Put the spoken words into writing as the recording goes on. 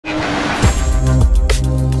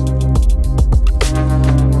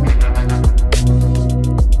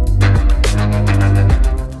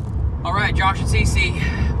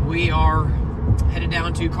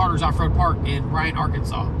Carter's Off-Road Park in Bryant,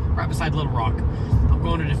 Arkansas, right beside Little Rock. I'm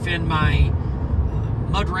going to defend my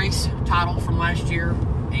mud race title from last year,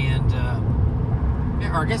 and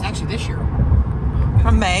or I guess actually this year.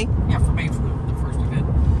 From May. Yeah, from May for the first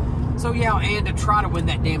event. So yeah, and to try to win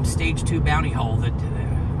that damn Stage 2 bounty hole that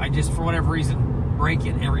I just, for whatever reason, break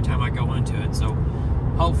it every time I go into it. So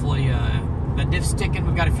hopefully the diff's sticking.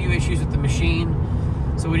 We've got a few issues with the machine,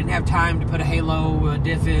 so we didn't have time to put a halo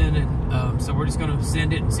diff in, and so we're just going to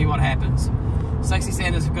send it and see what happens. Sexy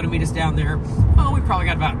Santa's going to meet us down there. Oh, we've probably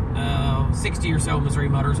got about 60 or so Missouri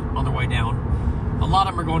mutters on their way down. A lot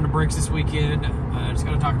of them are going to Bricks this weekend. Just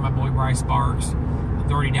going to talk to my boy Bryce Sparks.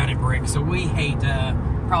 They're already down at Bricks, so we hate,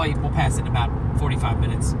 probably we'll pass it in about 45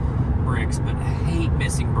 minutes, Bricks, but I hate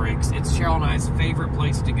missing Bricks. It's Cheryl and I's favorite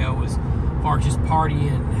place to go as far as just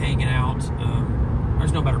partying and hanging out.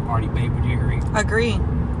 There's no better party, babe, would you agree? Agree.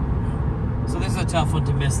 So this is a tough one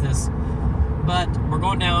to miss this, but we're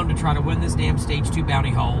going down to try to win this damn Stage 2 bounty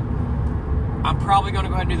hole. I'm probably going to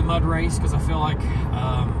go ahead and do the mud race because I feel like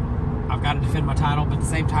I've got to defend my title, but at the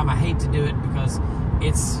same time I hate to do it because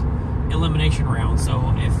it's elimination round. So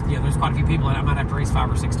if there's quite a few people in it, I might have to race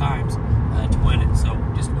 5 or 6 times to win it. So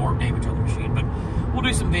just more damage on the machine. But we'll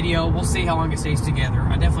do some video. We'll see how long it stays together.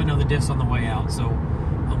 I definitely know the diff's on the way out, so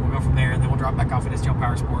we'll go from there, and then we'll drop back off at STL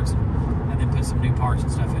Power Sports and then put some new parts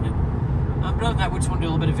and stuff in it. But other than that, we just want to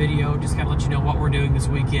do a little bit of video, just kind of let you know what we're doing this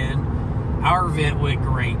weekend. Our event went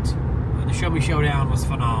great. The Show Me Showdown was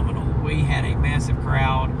phenomenal. We had a massive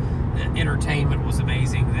crowd. The entertainment was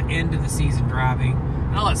amazing. The end of the season driving.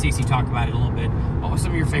 And I'll let Cece talk about it a little bit. What were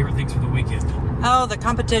some of your favorite things for the weekend? Oh, the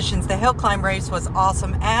competitions. The hill climb race was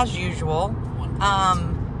awesome as usual.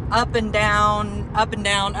 Up and down, up and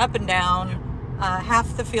down, up and down. Yep.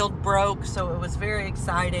 Half the field broke, so it was very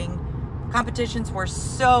exciting. Competitions were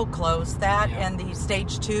so close. That and the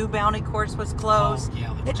Stage 2 bounty course was close. Oh,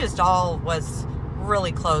 yeah. It just all was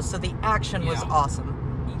really close, so the action was awesome.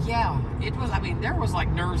 Yeah, it was. I mean, there was like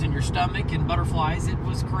nerves in your stomach and butterflies. It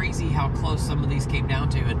was crazy how close some of these came down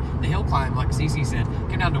to. And the hill climb, like Cece said,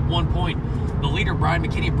 came down to 1 point. The leader, Brian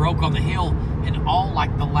McKinney, broke on the hill, and all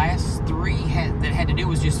like the last 3 that had to do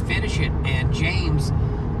was just finish it. And James,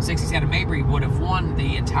 Can Am Maverick, would have won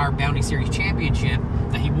the entire Bounty Series championship.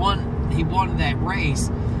 He won that race,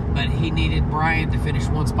 but he needed Brian to finish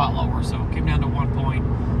 1 spot lower, so it came down to 1 point.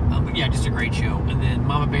 But yeah, just a great show. And then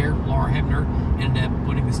Mama Bear, Laura Hebner, ended up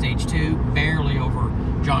winning the Stage 2, barely over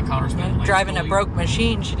John Connersman. Driving a broke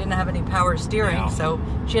machine, she didn't have any power steering, so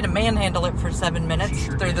she had to manhandle it for 7 minutes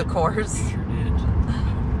through the course. She sure did.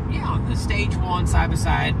 Yeah, the Stage 1 side by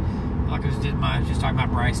side, like I was just talking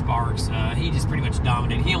about Bryce Sparks, he just pretty much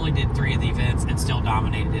dominated. He only did 3 of the events and still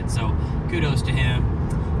dominated it, so kudos to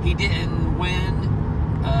him. He didn't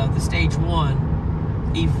win the Stage 1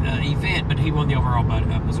 event, but he won the overall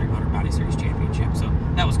Missouri Motor Bounty Series championship, so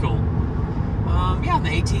that was cool. Yeah, the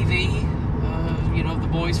ATV, the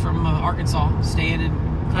boys from Arkansas, Stan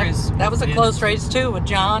and Chris. That was a close race too with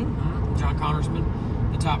John. John Connersman,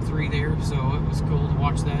 the top 3 there, so it was cool to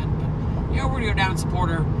watch that. But we're gonna go down and support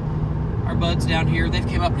our buds down here. They've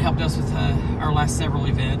came up and helped us with our last several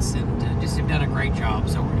events, and just have done a great job.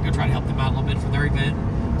 So we're gonna go try to help them out a little bit for their event,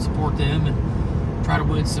 support them, and try to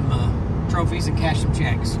win some trophies and cash some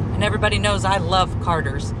checks. And everybody knows I love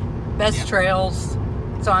Carter's. Best trails.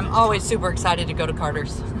 So I'm always super excited to go to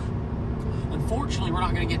Carter's. Unfortunately, we're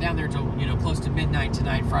not going to get down there until close to midnight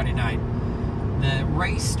tonight, Friday night. The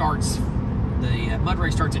race starts, the mud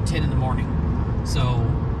race starts at 10 in the morning. So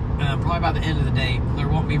probably by the end of the day, there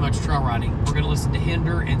won't be much trail riding. We're going to listen to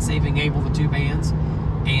Hinder and Saving Abel, the 2 bands,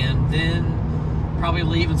 and then probably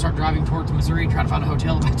leave and start driving towards Missouri and try to find a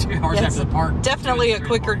hotel about 2 hours after the park. Definitely a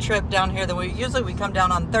quicker trip down here than we usually. We come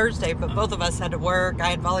down on Thursday, but both of us had to work.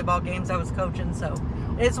 I had volleyball games I was coaching, so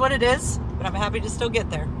it's what it is, but I'm happy to still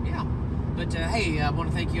get there. Yeah. But hey, I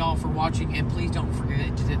want to thank you all for watching, and please don't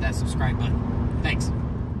forget to hit that subscribe button. Thanks.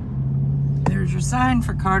 There's your sign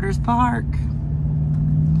for Carter's Park.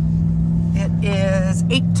 It is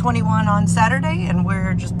 8:21 on Saturday, and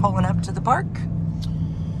we're just pulling up to the park.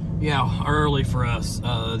 Yeah, early for us.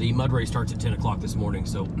 The mud race starts at 10 o'clock this morning,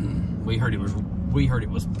 so we heard it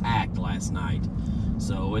was packed last night.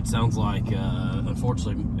 So it sounds like,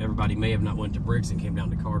 unfortunately, everybody may have not went to Bricks and came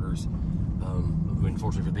down to Carter's.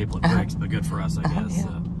 Unfortunately for the people at Bricks, but good for us, I guess.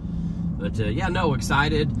 Yeah. No,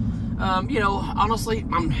 excited. Honestly,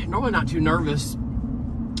 I'm normally not too nervous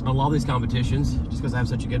on a lot of these competitions, just because I have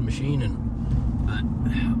such a good machine.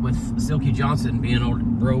 And with Silky Johnson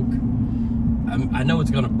being broke, I know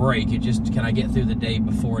it's going to break. It just, can I get through the day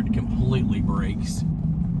before it completely breaks?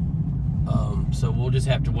 So we'll just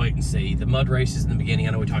have to wait and see. The mud races in the beginning,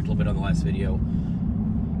 I know we talked a little bit on the last video.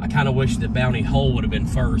 I kind of wish that Bounty Hole would have been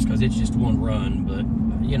first because it's just one run. But,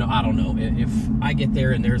 you know, I don't know. If I get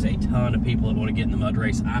there and there's a ton of people that want to get in the mud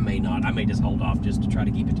race, I may not. I may just hold off just to try to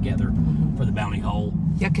keep it together for the Bounty Hole.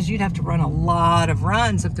 Yeah, because you'd have to run a lot of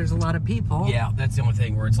runs if there's a lot of people. Yeah, that's the only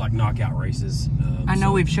thing where it's like knockout races. I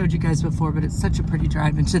know we've showed you guys before, but it's such a pretty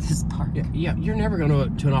drive into this park. Yeah, you're never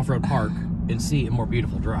going to an off-road park and see a more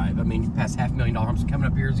beautiful drive. I mean, past $500,000 homes. Coming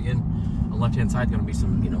up here is again, on the left-hand side, going to be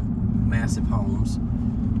some, you know, massive homes.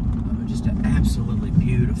 Just an absolutely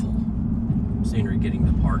beautiful scenery getting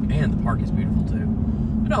to the park, and the park is beautiful too.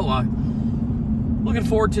 But no, looking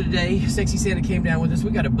forward to today. Sexy Santa came down with us.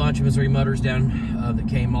 We got a bunch of Missouri Mudders down that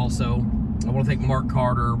came also. I want to thank Mark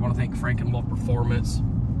Carter. I want to thank Frank and Wolf Performance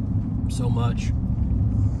so much.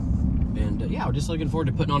 And yeah, we're just looking forward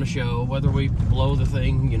to putting on a show. Whether we blow the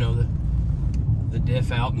thing, you know, the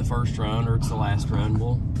diff out in the first run or it's the last run,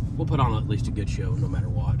 we'll put on at least a good show no matter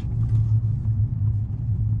what.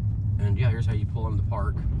 And yeah, here's how you pull into the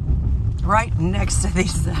park. Right next to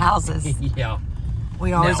these houses. Yeah.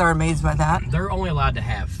 We always are amazed by that. They're only allowed to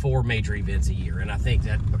have 4 major events a year, and I think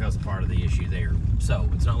that because of part of the issue there. So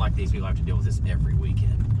it's not like these people have to deal with this every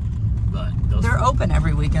weekend. But they're open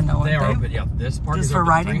every weekend, though, aren't they? They are open, yeah. This park is open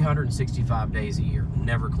riding? 365 days a year.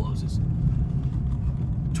 Never closes.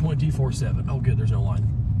 24/7. Oh, good. There's no line.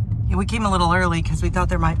 Yeah, we came a little early because we thought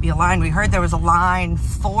there might be a line. We heard there was a line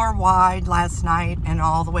 4 wide last night and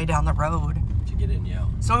all the way down the road. To get in, yeah.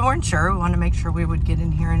 So we weren't sure. We wanted to make sure we would get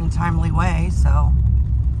in here in a timely way. So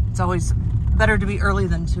it's always better to be early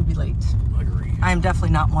than to be late. I agree. I am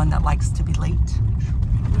definitely not one that likes to be late.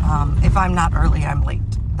 If I'm not early, I'm late.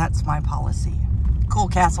 That's my policy. Cool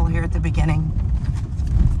castle here at the beginning.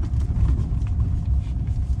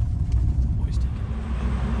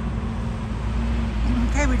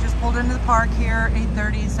 Okay, we just pulled into the park here,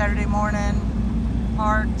 8:30 Saturday morning,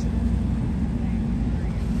 parked.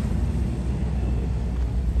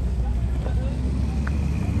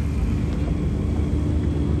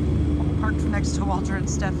 Parked next to Walter and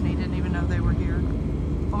Stephanie, didn't even know they were here.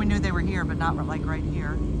 Well, we knew they were here, but not like right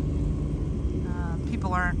here.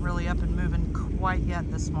 People aren't really up and moving quite yet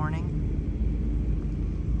this morning.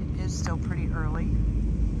 It is still pretty early.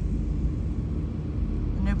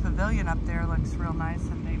 The new pavilion up there looks real nice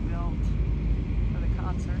that they built for the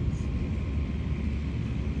concerts.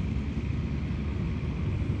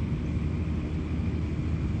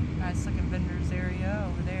 Nice looking vendors area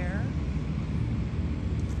over there.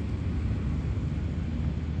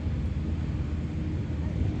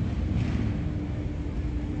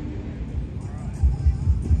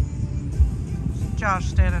 Josh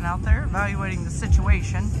standing out there evaluating the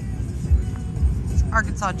situation. It's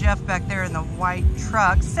Arkansas Jeff back there in the white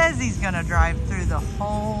truck. Says he's gonna drive through the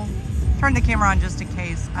whole, turn the camera on just in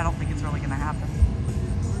case. I don't think it's really gonna happen.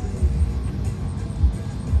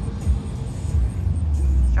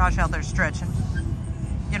 Josh out there stretching,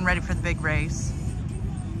 getting ready for the big race.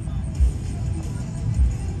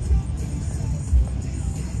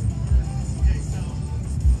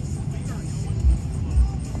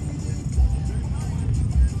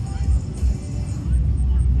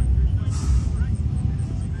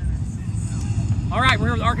 All right, we're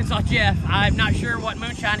here with Arkansas Jeff. I'm not sure what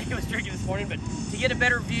moonshine he was drinking this morning, but to get a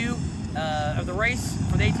better view of the race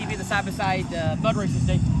for the ATV, the side-by-side mud race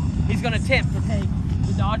today, he's going to attempt to take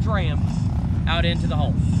the Dodge Ram out into the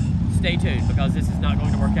hole. Stay tuned, because this is not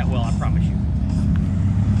going to work out well, I promise you.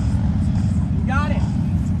 You got it.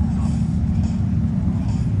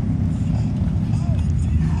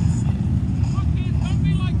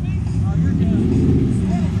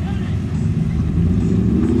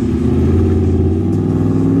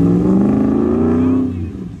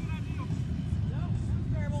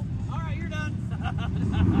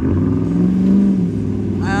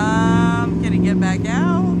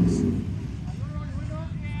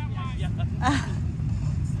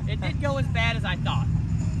 It did go as bad as I thought,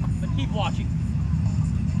 but keep watching.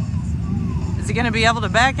 Is he going to be able to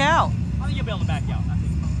back out? I think you'll be able to back out. I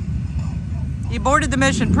think. He boarded the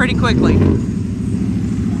mission pretty quickly.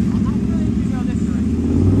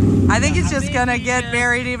 I think he's just going to get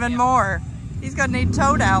buried even more. He's going to need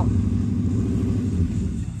towed out.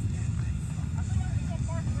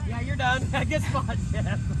 Yeah, you're done. Good spot,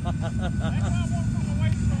 Jeff.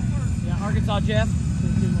 Yeah, Arkansas Jeff.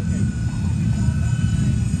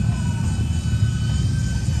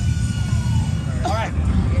 All right.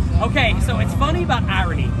 Okay, so it's funny about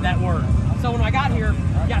irony, that word. So when I got here,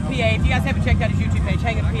 we got PA. If you guys haven't checked out his YouTube page,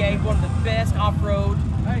 Hanging PA, one of the best off-road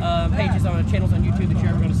pages on channels on YouTube that you're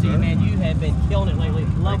ever going to see. Man, you have been killing it lately.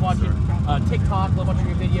 Love watching TikTok, love watching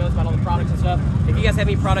your videos about all the products and stuff. If you guys have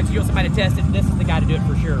any products, you want somebody to test it, this is the guy to do it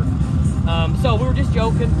for sure. So we were just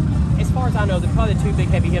joking. As far as I know, they're probably the two big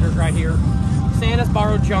heavy hitters right here. Santa's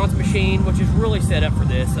borrowed John's machine, which is really set up for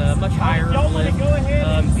this. Much higher lift.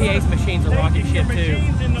 PA's machines are rocket ship too.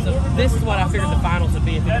 So this is what I figured the finals would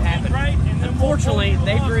be if it happened. Unfortunately,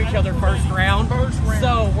 they drew each other first round.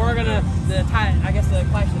 So we're gonna, I guess the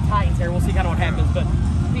clash of the Titans here. We'll see kind of what happens. But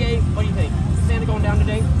PA, what do you think? Is Santa going down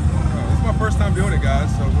today? It's my first time doing it, guys,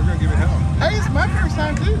 so we're gonna give it hell. Hey, it's my first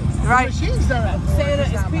time too. Right. The machines are up. Santa,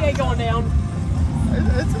 is PA going down?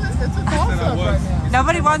 It's a toss-up right now.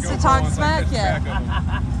 Nobody wants to talk smack yet.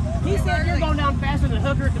 He said you're going down faster than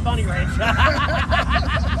Hooker at the Bunny Ranch.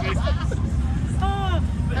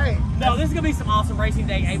 Hey, no, this is going to be some awesome racing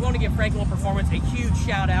day. I want to give Franklin Performance a huge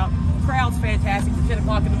shout out. Crowd's fantastic for 10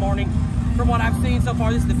 o'clock in the morning. From what I've seen so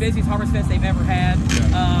far, this is the busiest Harvestfest they've ever had.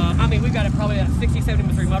 I mean, we've got probably 60, 70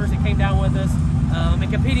 Missouri motors that came down with us. And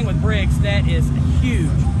competing with Briggs, that is huge.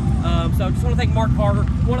 So just want to thank Mark Carter,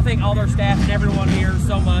 want to thank all their staff and everyone here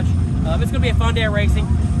so much. It's going to be a fun day of racing.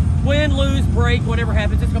 Win, lose, break, whatever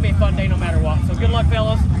happens, it's going to be a fun day no matter what. So good luck,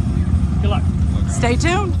 fellas. Good luck. Stay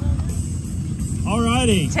tuned. All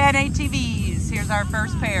righty. 10 ATVs. Here's our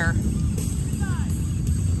first pair.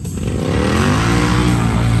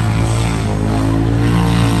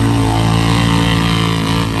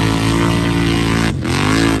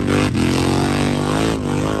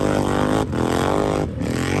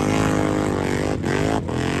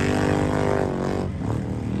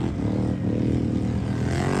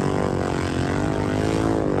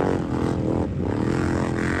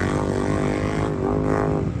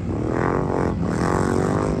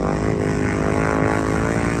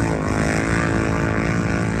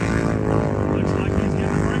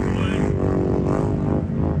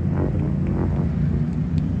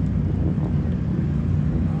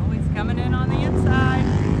 Coming in on the inside.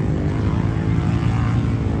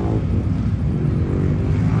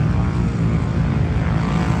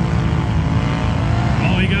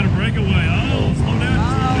 Oh, he got a breakaway. Oh, slow down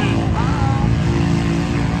just a bit.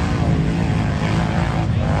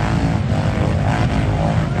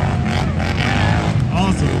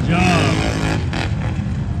 Awesome job.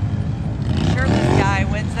 Sure, this guy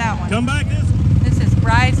wins that one. Come back this one. This is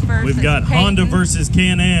Bryce versus We've got Peyton. Honda versus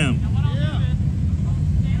Can Am.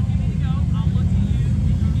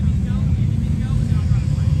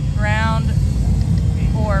 Round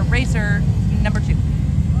for racer number 2.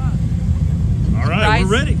 All right, Bryce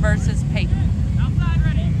we're ready. versus Peyton. Outside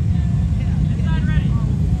ready. Inside ready.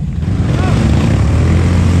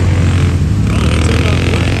 Oh, it's in the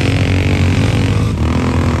way.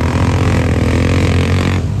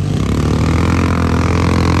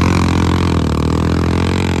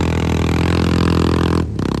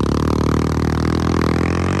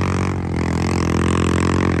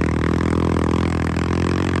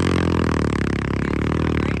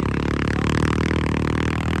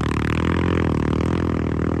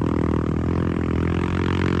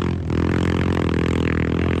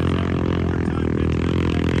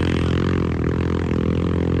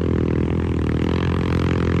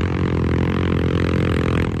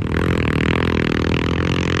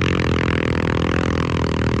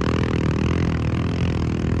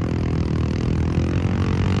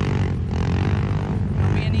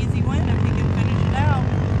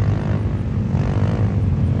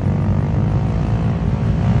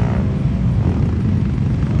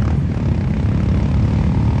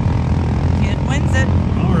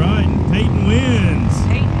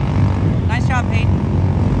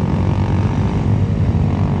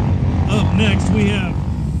 Next we have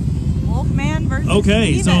Wolfman versus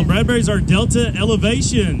Okay, Steven. so Bradbury's are Delta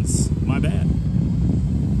Elevations. My bad.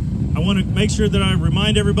 I want to make sure that I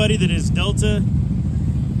remind everybody that it's Delta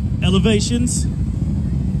Elevations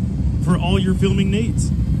for all your filming needs.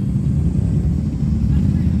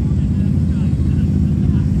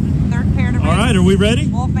 Third pair to race. All right, are we ready?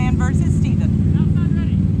 Wolfman versus Steven.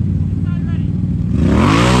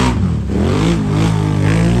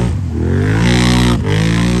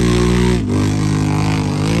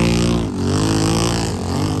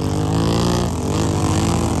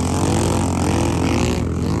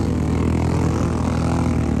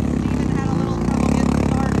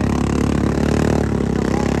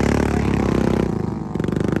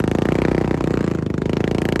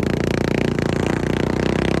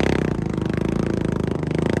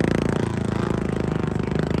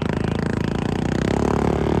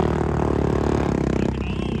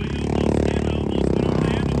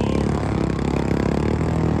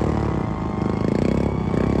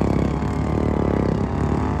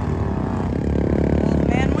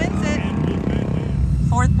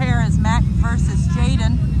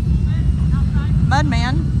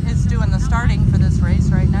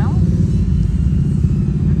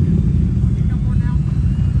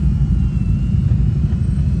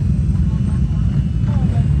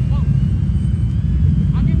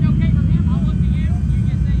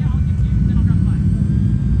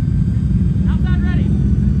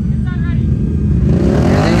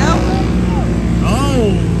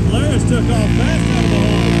 off fast out of the hole.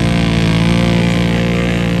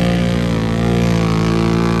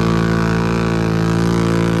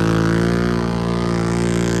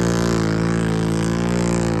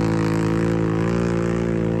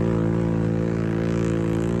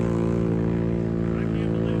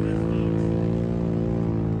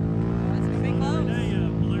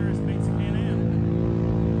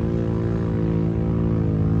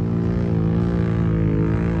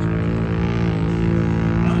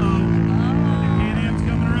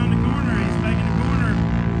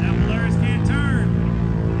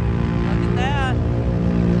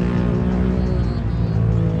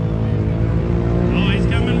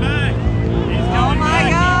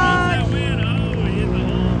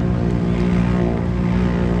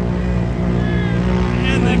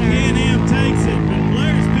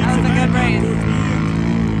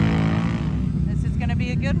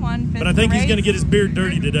 But I think he's going to get his beard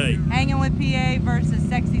dirty today. Hanging with PA versus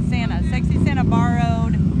Sexy Santa. Sexy Santa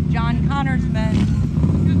borrowed John Connorsman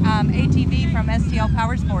ATV from STL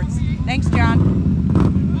Power Sports. Thanks, John.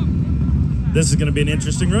 This is going to be an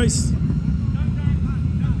interesting race.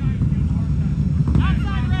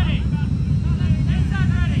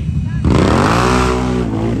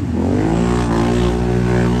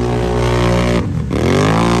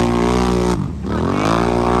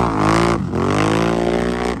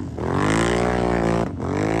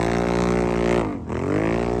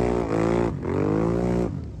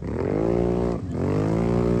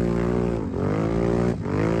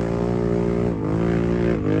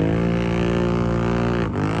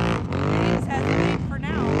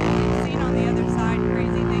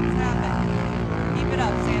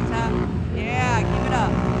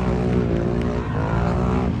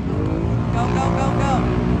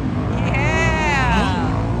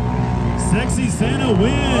 Sexy Santa wins.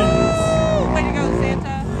 Woo! Way to go,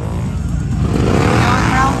 Santa. Going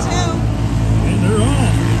round 2. And they're off.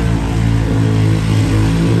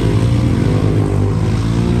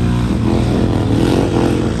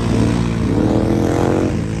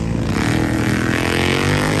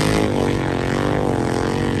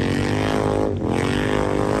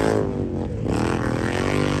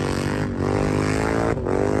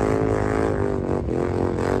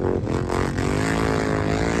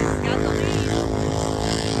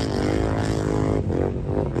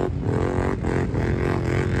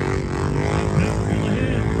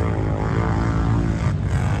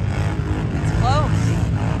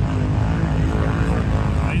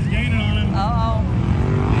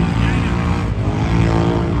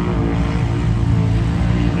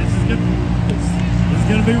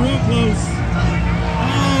 Be real close. Oh.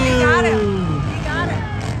 He got him. He got him.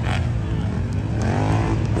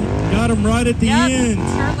 Got him right at the end.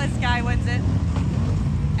 Shirtless guy wins it.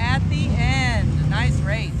 At the end. Nice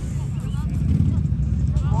race.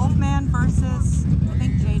 Wolfman versus, I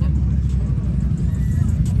think, Jaden.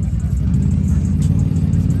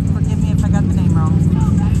 Forgive me if I got the name wrong.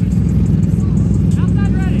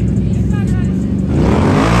 Outside ready. Inside ready.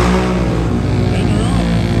 And they're off.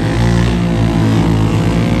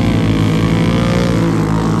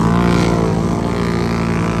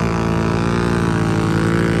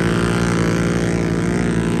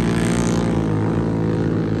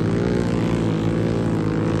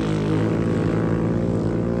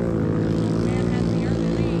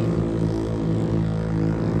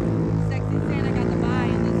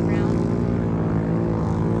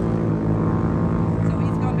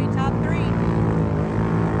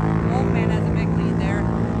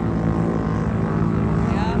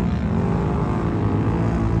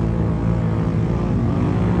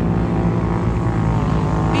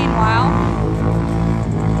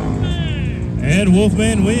 And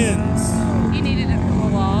Wolfman wins. He needed to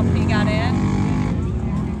cool off. He got in.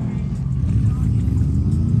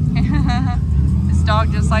 This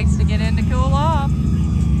dog just likes to get in to cool off.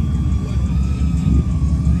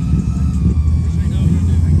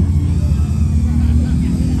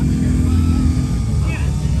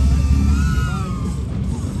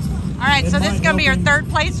 All right, so this is going to be your third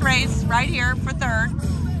place race right here for third.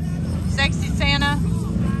 Sexy Santa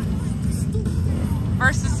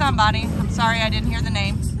versus somebody. I'm sorry I didn't hear the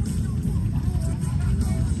name.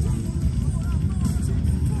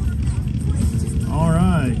 All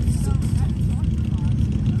right.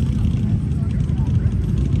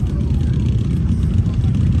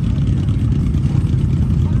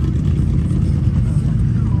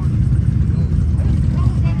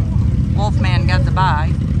 Wolfman got the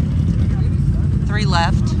bye. 3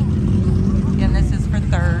 left. Again, this is for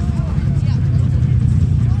third.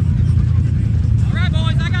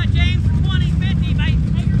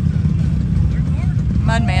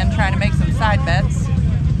 Mudman trying to make some side bets.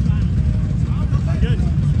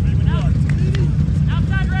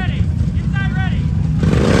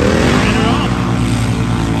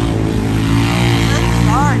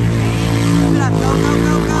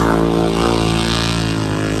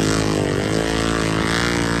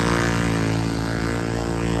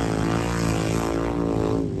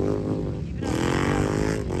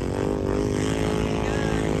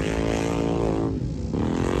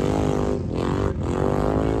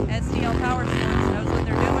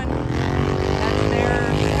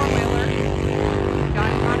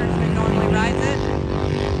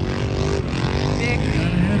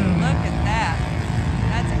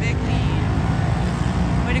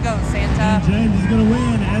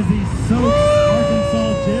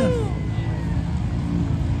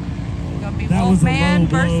 Wolfman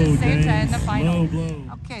blow, versus Santa James. in the final. Low blow.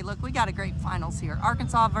 Okay, look, we got a great finals here.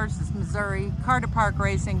 Arkansas versus Missouri, Carter Park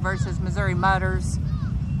Racing versus Missouri Mutters,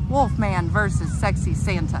 Wolfman versus Sexy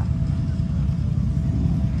Santa.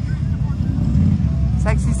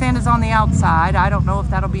 Sexy Santa's on the outside. I don't know if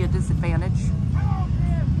that'll be a disadvantage.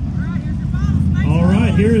 All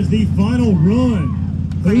right, here is the final run.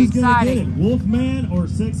 Pretty Who's gonna get it, exciting. Wolfman or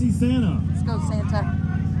Sexy Santa? Let's go, Santa.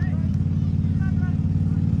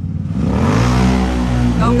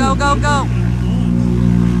 Go, go, go, go.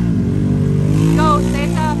 Go,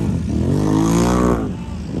 Santa.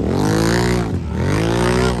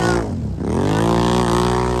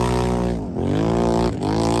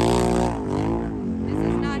 This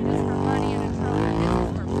is not just for money and a trophy. This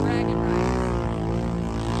is for bragging rights.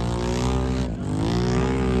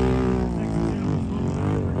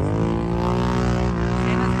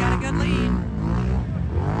 Santa's got a good lead.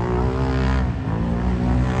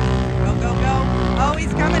 Go, go, go. Oh,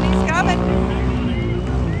 he's coming, he's coming.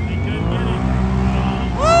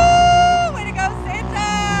 Woo! Way to go,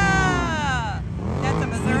 Santa! That's a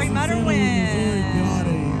Missouri Mutter win.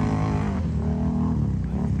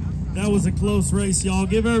 That was a close race, y'all.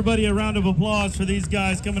 Give everybody a round of applause for these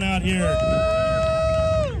guys coming out here.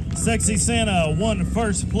 Sexy Santa won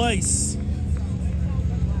first place.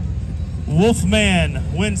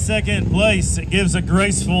 Wolfman wins second place. It gives a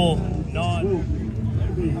graceful nod.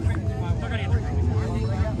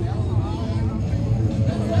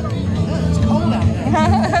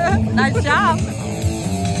 Nice job.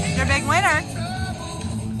 You're a big winner.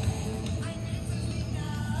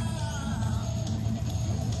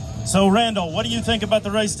 So, Randall, what do you think about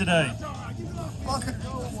the race today?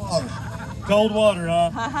 Cold water,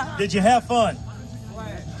 huh? Did you have fun?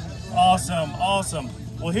 Awesome, awesome.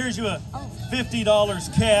 Well, here's you a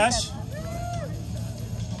 $50 cash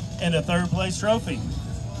and a third place trophy.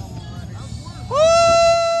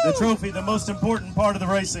 The trophy, the most important part of the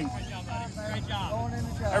racing.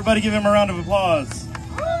 Everybody give him a round of applause.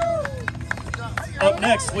 Up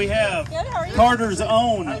next, we have Carter's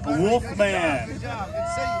own Wolfman.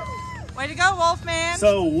 Way to go, Wolfman.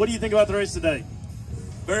 So, what do you think about the race today?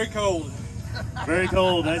 Very cold. Very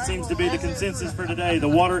cold. That seems to be the consensus for today. The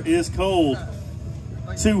water is cold.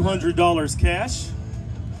 $200 cash.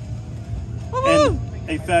 And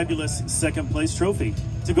a fabulous second place trophy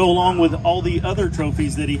to go along with all the other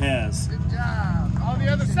trophies that he has. Good job. All the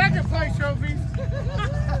other second place trophies.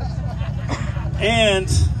 And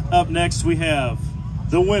up next we have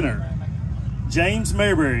the winner, James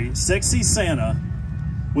Mayberry, Sexy Santa,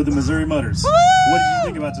 with the Missouri Mutters. What did you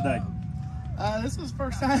think about today? This was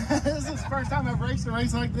first time. This is the first time I've raced a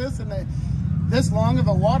race like this, and this long of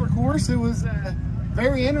a water course. It was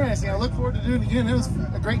very interesting. I look forward to doing it again. It was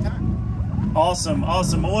a great time. Awesome,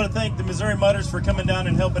 awesome. I want to thank the Missouri Mutters for coming down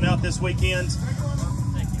and helping out this weekend.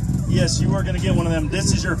 Yes, you are going to get one of them.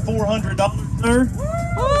 This is your $400,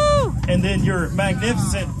 Woo! and then your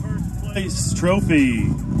magnificent first place trophy.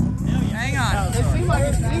 Hang on.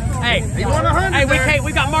 Hey,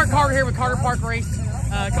 we got Mark Carter here with Carter Park Race.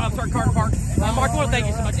 Carter Park. Mark, I want to thank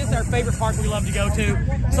you so much. This is our favorite park we love to go to.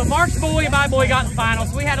 So Mark's boy and my boy got in the final.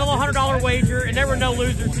 So we had a little $100 wager, and there were no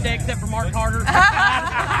losers today except for Mark Carter.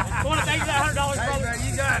 I want to thank you for that $100, brother.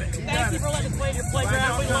 You got it. Thank you for letting us play in your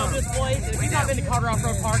playground. We love this place. If you've not been to Carter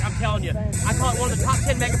Off-Road Park, I'm telling you, I call it one of the top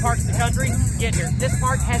 10 mega parks in the country. Get here. This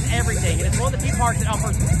park has everything, and it's one of the few parks that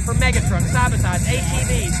offers for mega trucks, side-by-sides,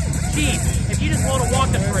 ATVs, Jeeps. If you just want to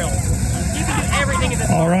walk the thrill, you can do everything in this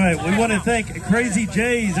park. All right, we want to thank Crazy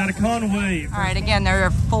J's out of Conway. All right, again, there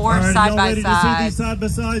are four All right, side y'all by ready to see these side. side by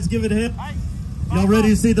sides? Give it a hit. Y'all ready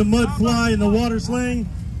to see the mud fly and the water sling?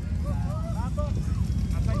 I'll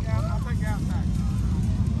take you outside.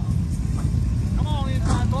 Come on,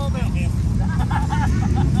 inside ball bell.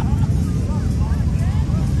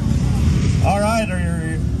 All right,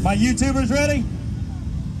 are my YouTubers ready?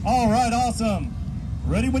 All right, awesome.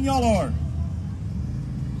 Ready when y'all are.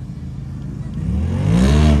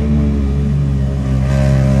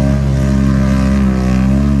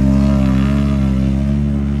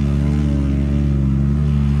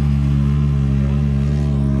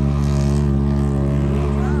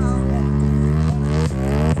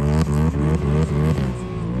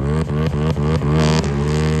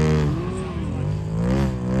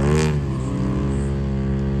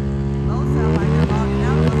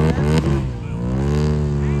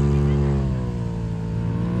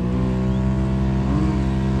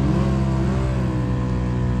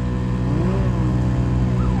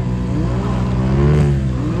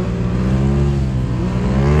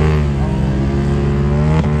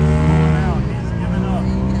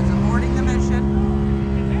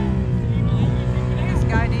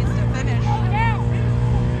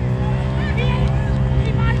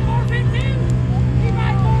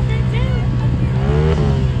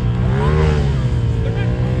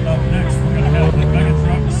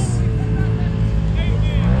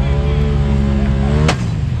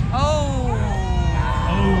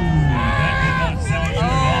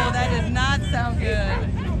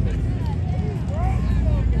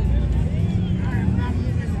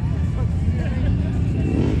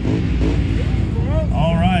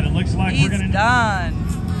 right, He's we're gonna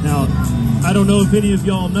done. Now, I don't know if any of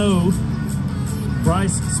y'all know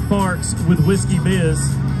Bryce Sparks with Whiskey Biz,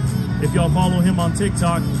 if y'all follow him on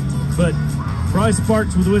TikTok, but Bryce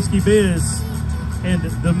Sparks with Whiskey Biz and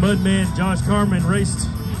the Mudman Josh Carmen raced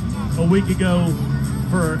a week ago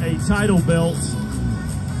for a title belt,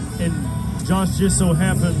 and Josh just so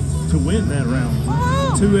happened to win that round.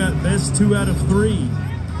 Best 2 out of 3.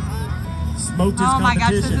 Smoked his Oh my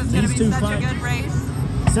gosh, this competition. is going to These be two such fight. a good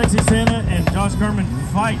race. Sexy Santa and Josh Carmen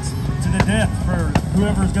fight to the death for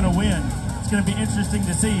whoever's going to win. It's going to be interesting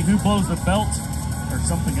to see who blows the belt or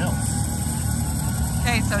something else.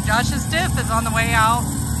 Okay, so Josh's diff is on the way out.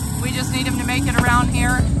 We just need him to make it around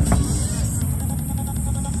here.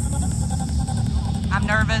 I'm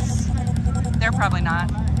nervous. They're probably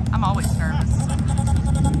not. I'm always nervous.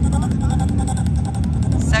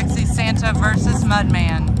 Sexy Santa versus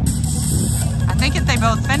Mudman. I think if they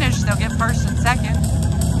both finish, they'll get first and second.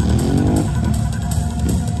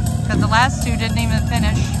 Because the last two didn't even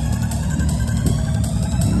finish.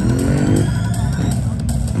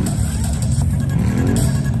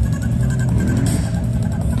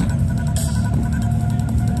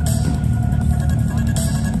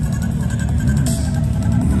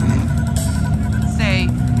 Say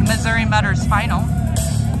Missouri Mudder's final.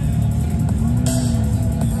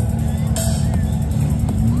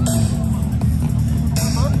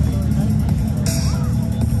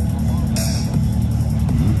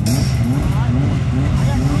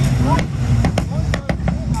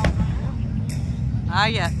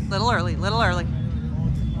 Yeah, little early.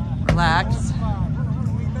 Relax.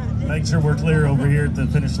 Make sure we're clear over here at the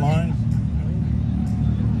finish line.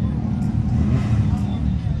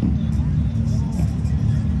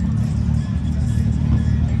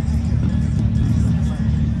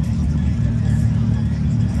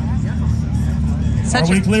 Such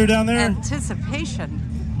Are we clear down there? Anticipation.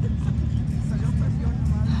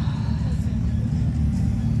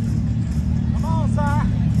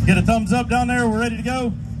 Get a thumbs up down there. We're ready to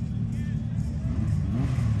go.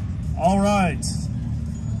 All right.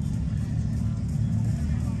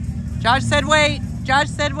 Josh said wait. Josh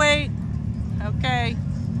said wait. Okay.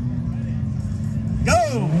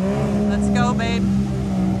 Go. Let's go, babe.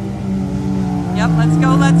 Yep, let's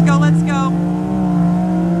go.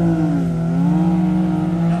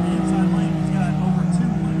 Got the inside lane. He's got over 200.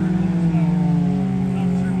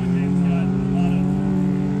 I'm sure what James got a lot of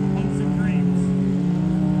hopes and dreams.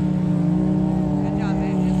 Good job,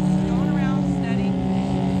 babe. Just going around steady.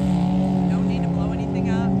 Don't need to blow anything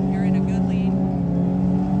up. You're in a good lead.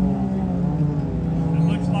 It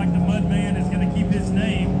looks like the Mudman is going to keep his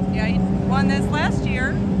name. Yeah, he won this last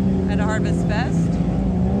year at Harvestfest.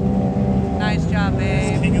 Nice job,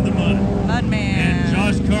 babe. King of the Mud. Mudman. And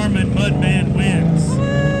Josh Carmen, Mudman wins.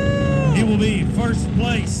 Woo! He will be first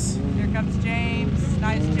place. Here comes James.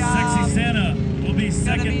 Nice job. Sexy Santa will be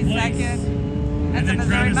second Gonna be place. second. And That's a then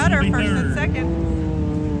Missouri Travis will Mudder, be first and third. second.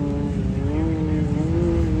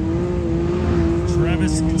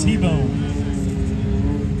 Travis T-Bone.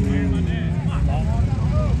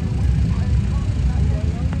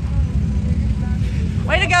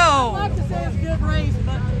 Way to I go! like to say it's a good race,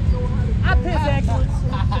 but I piss excellence.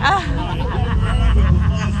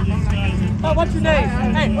 Oh, what's your name?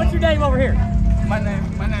 Hey, what's your name over here? My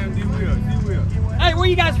name D Will. Hey, where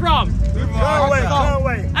you guys from? Conway.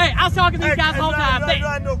 Hey, I was talking to these guys the whole time.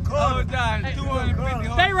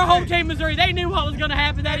 They were home team Missouri. They knew what was going to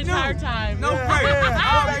happen that entire time. No break.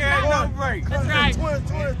 No break. That's right.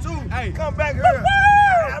 2022. Hey. Come back here.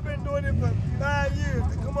 Woo! I've been doing it for 5 years.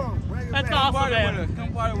 Come on. Bring it That's back. awesome, Party man. with us.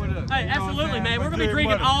 Come party with us. Hey, You know what I'm absolutely, saying? man. We're gonna be Missouri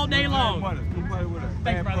drinking Mudder. all day long. Come party with us.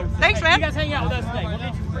 Thanks, brother. Thanks, Hey, man. You guys hang out with us today. We'll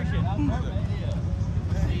need you. Appreciate it.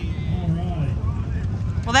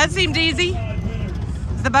 Well, that seemed easy.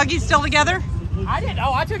 Is the buggy still together? I didn't.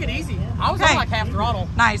 Oh, I took it easy. I was Okay. on like half throttle.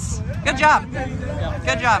 Nice. Good job.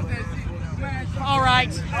 Good job. All right.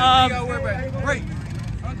 Break.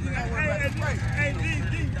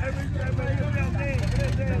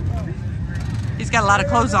 He's got a lot of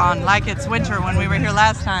clothes on, like it's winter when we were here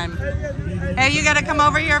last time. Hey, you got to come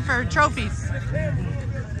over here for trophies.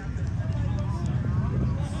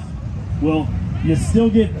 Well, you still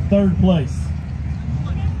get third place.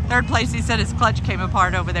 Third place, he said his clutch came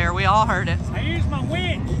apart over there. We all heard it. I used my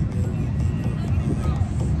winch.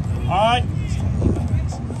 All right.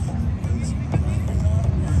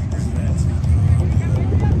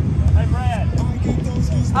 Hey, Brad.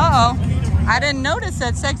 Uh-oh. I didn't notice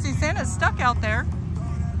that Sexy Santa's stuck out there.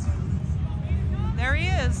 There he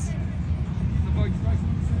is.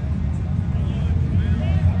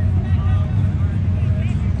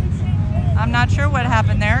 I'm not sure what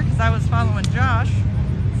happened there because I was following Josh.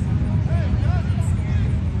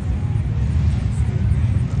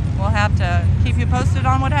 we'll have to keep you posted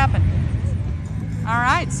on what happened. All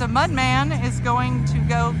right, so Mudman is going to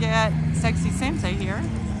go get Sexy Sensei here.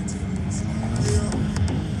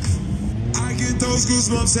 I get those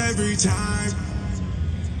goosebumps every time.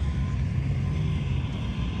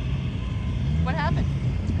 What happened?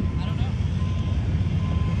 I don't know.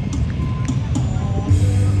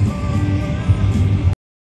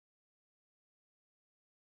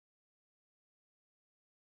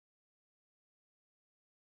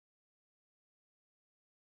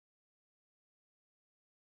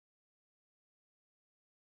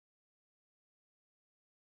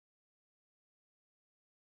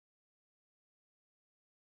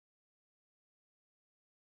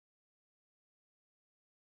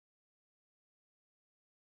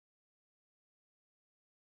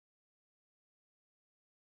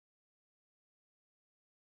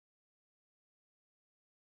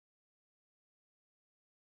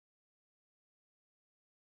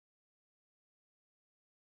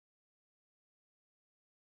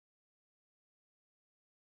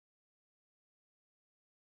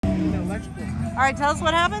 All right, tell us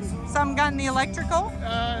what happened. Something got in the electrical.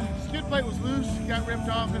 Skid plate was loose, got ripped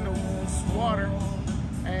off in the water,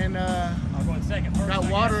 and I'll go in second. got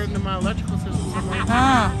water into my electrical system somewhere.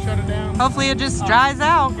 Shut it down. Hopefully it just dries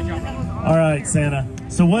out. All right, Santa.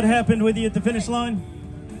 So what happened with you at the finish line?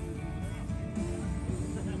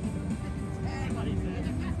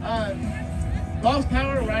 Lost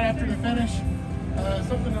power right after the finish.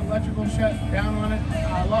 Something electrical shut down on it.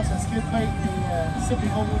 I lost a skid plate in the sippy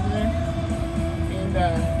hole over there. And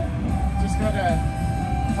just gotta,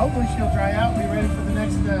 hopefully she'll dry out and be ready for the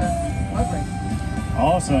next mud race.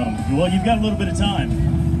 Awesome. Well, you've got a little bit of time.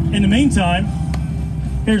 In the meantime,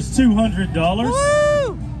 here's $200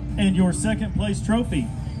 Woo! and your second place trophy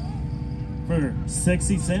for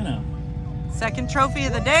Sexy Santa. Second trophy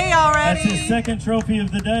of the day already. That's his second trophy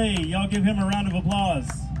of the day. Y'all give him a round of applause.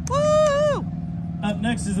 Woo! Up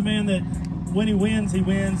next is a man that when he wins, and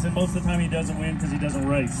most of the time he doesn't win because he doesn't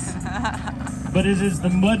race. But it is the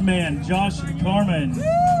Mudman, Josh Carman.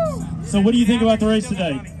 So what do you think about the race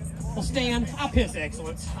today? Well, Stan, I piss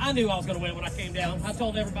excellence. I knew I was going to win when I came down. I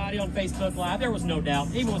told everybody on Facebook Live, there was no doubt.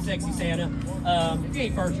 Even with Sexy Santa, if you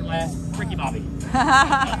ain't first or last, Ricky Bobby.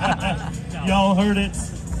 Y'all heard it.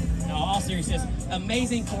 No, all seriousness,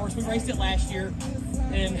 amazing course. We raced it last year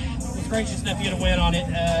and was gracious enough to get a win on it.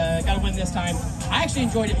 Got a win this time. I actually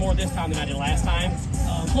enjoyed it more this time than I did last time.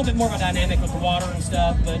 A little bit more of a dynamic with the water and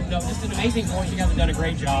stuff, but no, just an amazing course. You guys have done a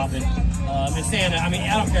great job. And Santa, I mean,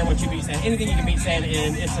 I don't care what you beat Santa. Anything you can beat Santa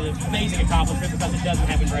in, it's an amazing accomplishment because it doesn't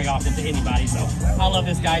happen very often to anybody. So I love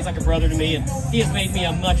this guy. He's like a brother to me, and he has made me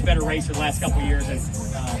a much better racer the last couple of years. And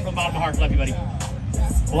from the bottom of my heart, love you, buddy.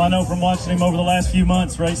 Well, I know from watching him over the last few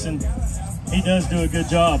months racing, he does do a good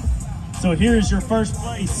job. So here is your first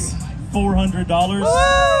place, $400.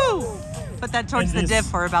 Woo! Put that towards the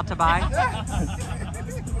diff we're about to buy.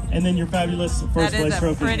 And then your fabulous first place trophy. That is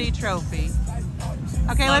a pretty trophy.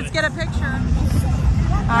 Okay, let's get a picture.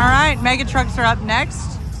 All right, mega trucks are up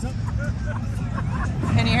next.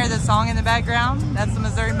 Can you hear the song in the background? That's the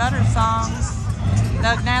Missouri Mutter song.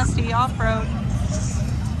 Doug Nasty Off-Road.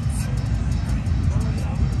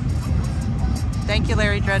 Thank you,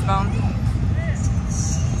 Larry Dreadbone.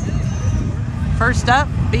 First up,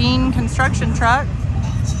 Bean Construction Truck.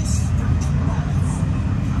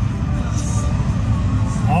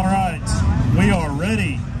 All right, we are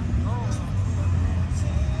ready.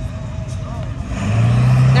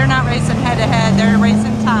 They're not racing head-to-head, they're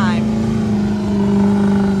racing time.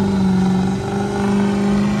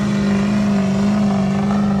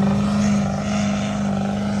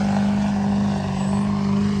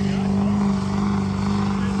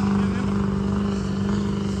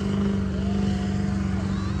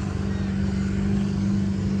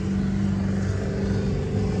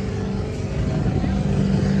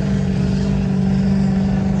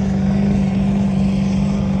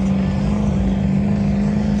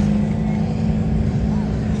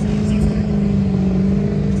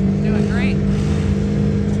 Doing great.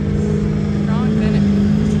 Strong finish.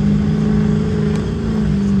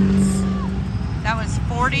 That was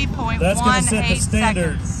 40.18 That's going to set the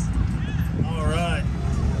standard. seconds. All right.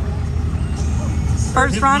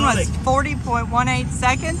 First run was Hypnotic. 40.18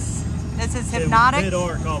 seconds. This is It was Hypnotic.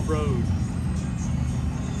 Mid-arc off-road.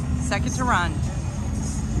 Second to run.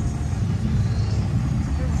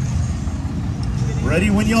 Ready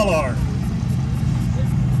when y'all are.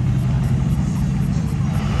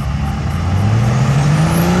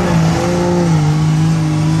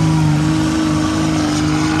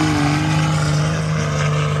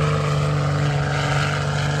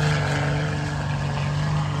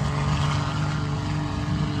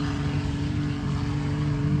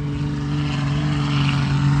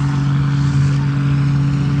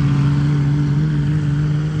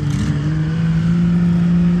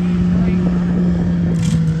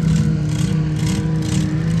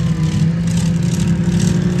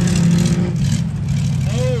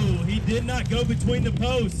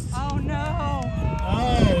 posts. Oh no.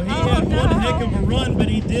 Oh, he had one heck of a run, but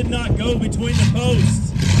he did not go between the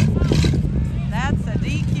posts. That's a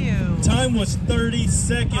DQ. Time was 30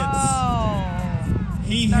 seconds. Oh.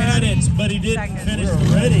 He had it, but he didn't finish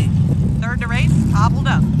the ready. Third to race, hobbled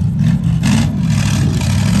up.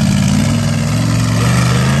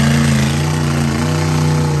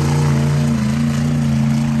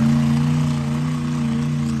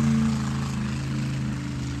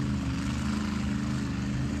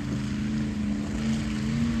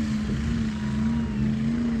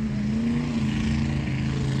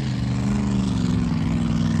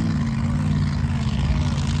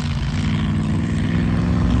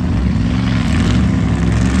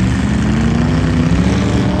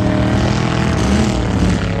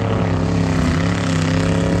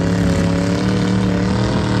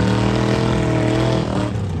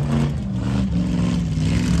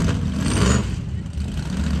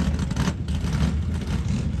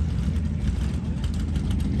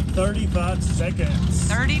 Seconds.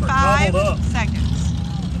 35 seconds.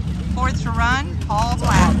 Fourth to run, Paul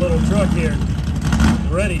Black. Little truck here.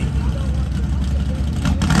 Ready.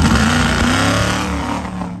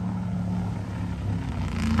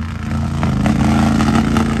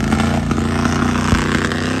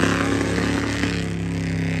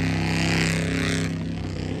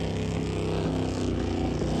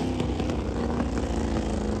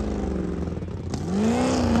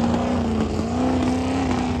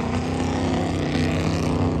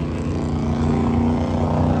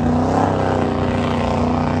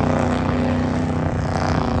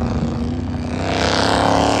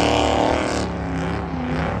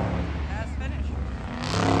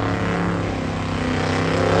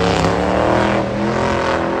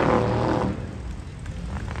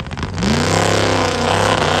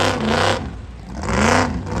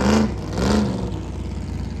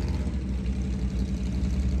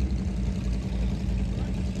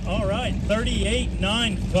 All right,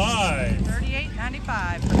 38.95.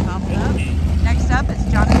 38.95 for Hobbled Up. Next up is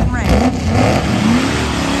Jonathan Ray.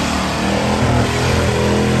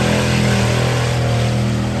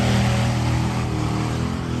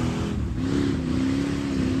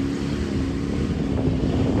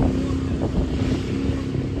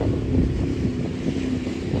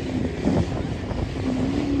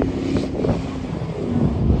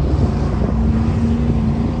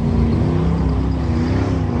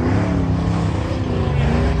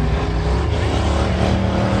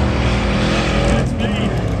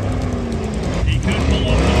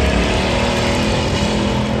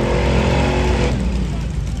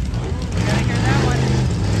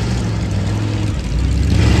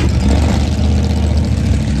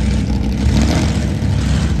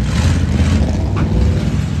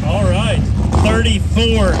 All right,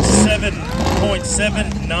 34.79.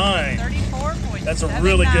 34.79. That's a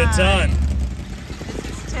really good time. This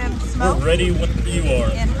is Tim We're Smoke ready when you are.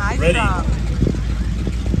 in high Ready. drop.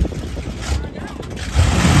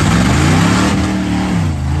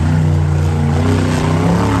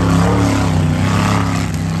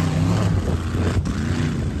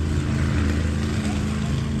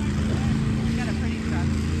 Got a pretty truck.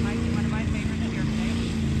 Might be one of my favorites here today.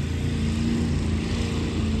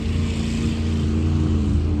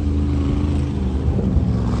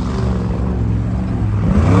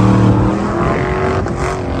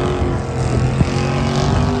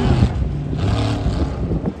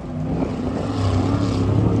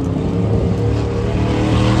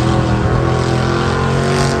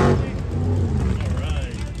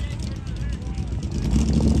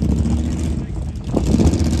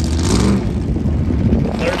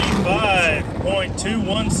 All right.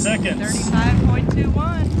 35.21 seconds.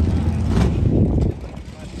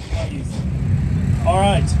 35.21. All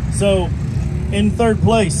right, so in third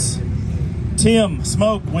place, Tim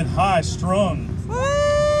Smoke with High Strung. Woo!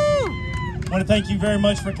 I want to thank you very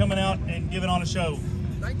much for coming out and giving on a show.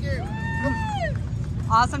 Thank you.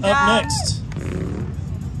 Awesome Up job. next,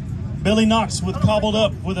 Billy Knox with Cobbled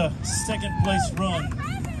Up with a second place run.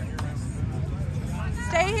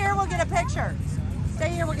 Stay here, we'll get a picture. Stay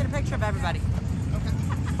here, we'll get a picture of everybody.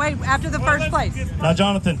 Wait, after the first place. Now,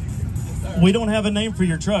 Jonathan, we don't have a name for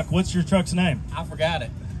your truck. What's your truck's name? I forgot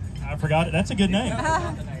it. I forgot it. That's a good name.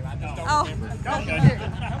 Oh.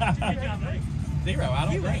 Zero. I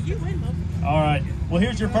don't think. All right. Well,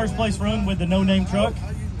 here's your first place run with the no-name truck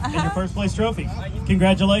and your first place trophy.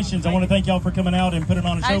 Congratulations. I want to thank y'all for coming out and putting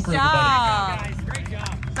on a show Nice for everybody. job. Great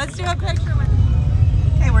job. Let's do a picture with.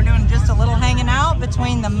 Okay, we're doing just a little hanging out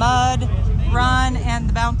between the mud run and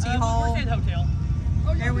the bouncy hole.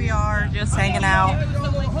 Here we are, just hanging out.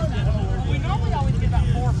 We normally always get about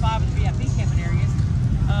 4 or 5 in the VIP camping areas,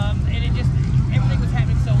 and everything was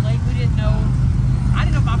know. I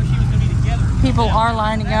didn't know Bobby and she was going to be together. People are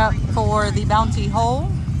lining up for the bounty hole.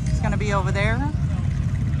 It's going to be over there.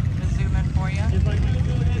 Just zoom in for you.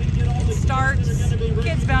 It starts,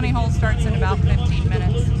 kids bounty hole starts in about 15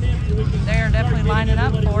 minutes. They're definitely lining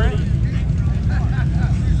up for it.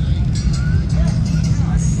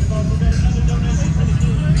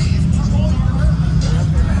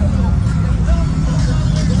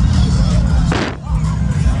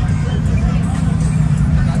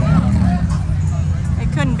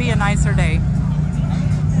 Couldn't be a nicer day.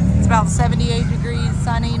 It's about 78 degrees,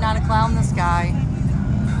 sunny, not a cloud in the sky.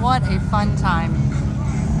 What a fun time.